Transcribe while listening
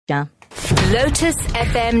SUDISHA. Lotus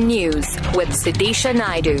FM News with SUDISHA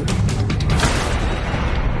Naidu.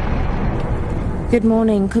 Good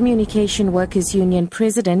morning. Communication Workers Union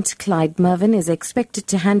President Clyde Mervin is expected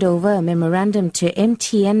to hand over a memorandum to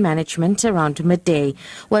MTN management around midday.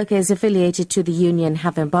 Workers affiliated to the union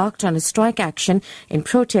have embarked on a strike action in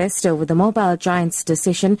protest over the mobile giant's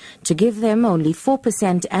decision to give them only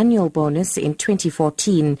 4% annual bonus in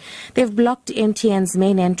 2014. They've blocked MTN's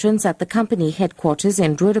main entrance at the company headquarters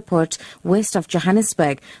in Roodepoort, west of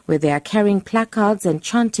Johannesburg, where they are carrying placards and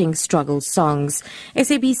chanting struggle songs.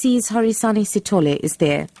 SABC's Harisani Sitole is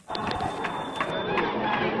there.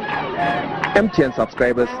 MTN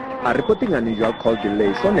subscribers are reporting unusual call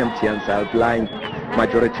delays on MTN's helpline.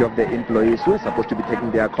 Majority of the employees who are supposed to be taking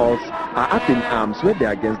their calls are up in arms where they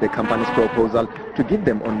are against the company's proposal to give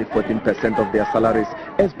them only 14% of their salaries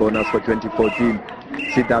as bonus for 2014.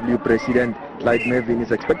 CW President Clyde Mervin is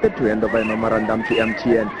expected to hand over a memorandum to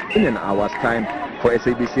MTN in an hour's time. For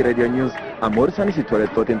SABC Radio News, I'm Harisani Sitole,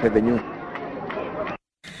 13th Avenue.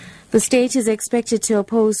 The state is expected to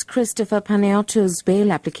oppose Christopher Panayioutou's bail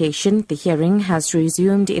application. The hearing has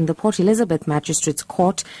resumed in the Port Elizabeth Magistrates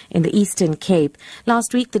Court in the Eastern Cape.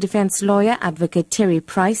 Last week, the defence lawyer, Advocate Terry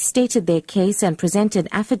Price, stated their case and presented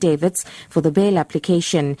affidavits for the bail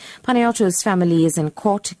application. Panayioutou's family is in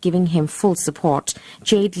court, giving him full support.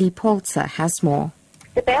 Jade Lee Polzer has more.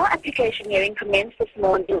 The bail application hearing commenced this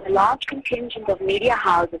morning with a large contingent of media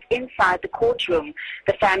houses inside the courtroom.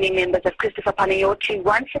 The family members of Christopher Panayioutou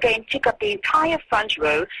once again took up the entire front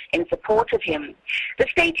row in support of him. The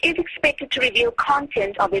state is expected to reveal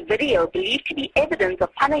content of a video believed to be evidence of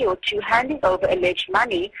Panayioutou handing over alleged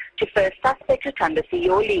money to first suspect Rutanda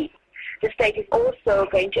Siyoli. The state is also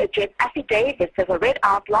going to address affidavits that were read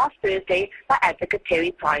out last Thursday by Advocate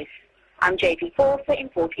Terry Price. I'm JP Forster in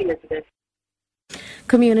Port Elizabeth.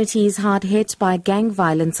 Communities hard hit by gang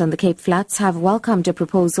violence on the Cape Flats have welcomed a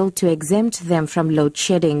proposal to exempt them from load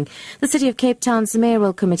shedding. The City of Cape Town's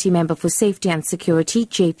Mayoral Committee member for Safety and Security,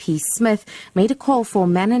 J.P. Smith, made a call for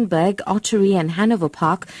Manenberg, Ottery and Hanover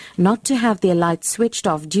Park not to have their lights switched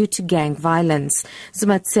off due to gang violence.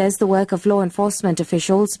 Smith says the work of law enforcement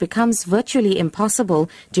officials becomes virtually impossible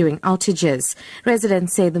during outages.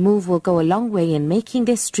 Residents say the move will go a long way in making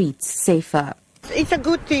their streets safer. It's a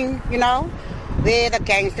good thing, where the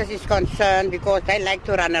gangsters is concerned, because they like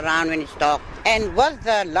to run around when it's dark. And with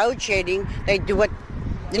the load shedding, they do it,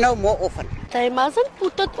 more often. They mustn't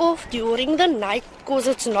put it off during the night because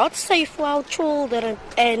it's not safe for our children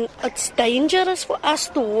and it's dangerous for us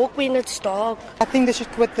to walk when it's dark. I think they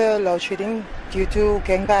should quit the load shedding due to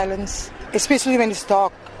gang violence, especially when it's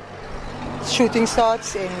dark. Shooting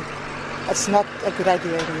starts and it's not a good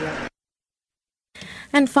idea anymore.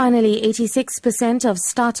 And finally, 86% of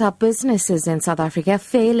start-up businesses in South Africa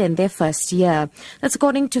fail in their first year. That's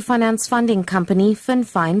according to finance funding company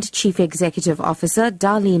FinFind Chief Executive Officer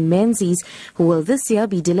Darlene Menzies, who will this year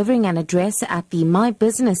be delivering an address at the My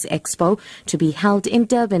Business Expo to be held in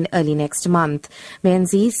Durban early next month.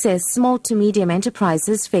 Menzies says small to medium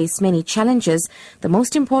enterprises face many challenges, the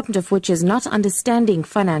most important of which is not understanding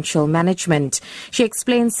financial management. She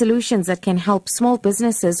explains solutions that can help small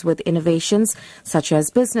businesses with innovations such as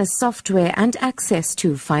business software and access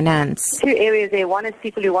to finance. Two areas there. One is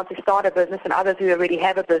people who want to start a business and others who already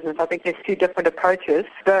have a business. I think there's two different approaches.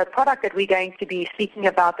 The product that we're going to be speaking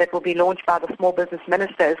about that will be launched by the Small Business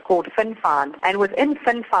Minister is called FinFind. And within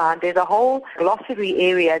FinFind, there's a whole glossary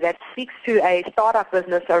area that speaks to a startup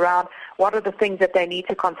business around what are the things that they need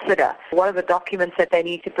to consider, what are the documents that they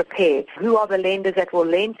need to prepare, who are the lenders that will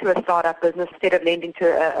lend to a startup business instead of lending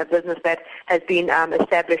to a business that has been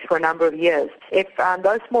established for a number of years. If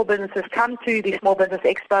those small businesses come to the Small Business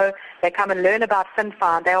Expo, they come and learn about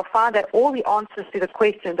FinFind, they'll find that all the answers to the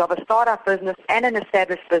questions of a startup business and an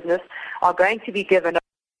established business are going to be given.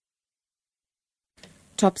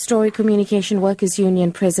 Top story. Communication Workers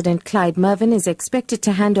Union President Clyde Mervin is expected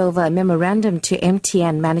to hand over a memorandum to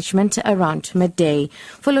MTN management around midday.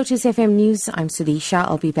 For Lotus FM News, I'm SUDISHA.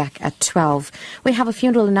 I'll be back at 12. We have a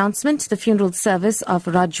funeral announcement. The funeral service of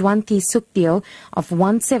Rajwanti Sukhdev of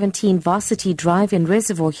 117 Varsity Drive in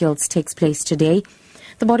Reservoir Hills takes place today.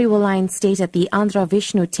 The body will lie in state at the Andhra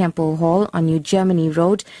Vishnu Temple Hall on New Germany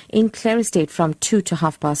Road in Clare Estate from 2 to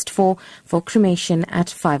 4:30 for cremation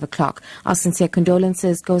at 5 o'clock. Our sincere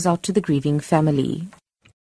condolences goes out to the grieving family.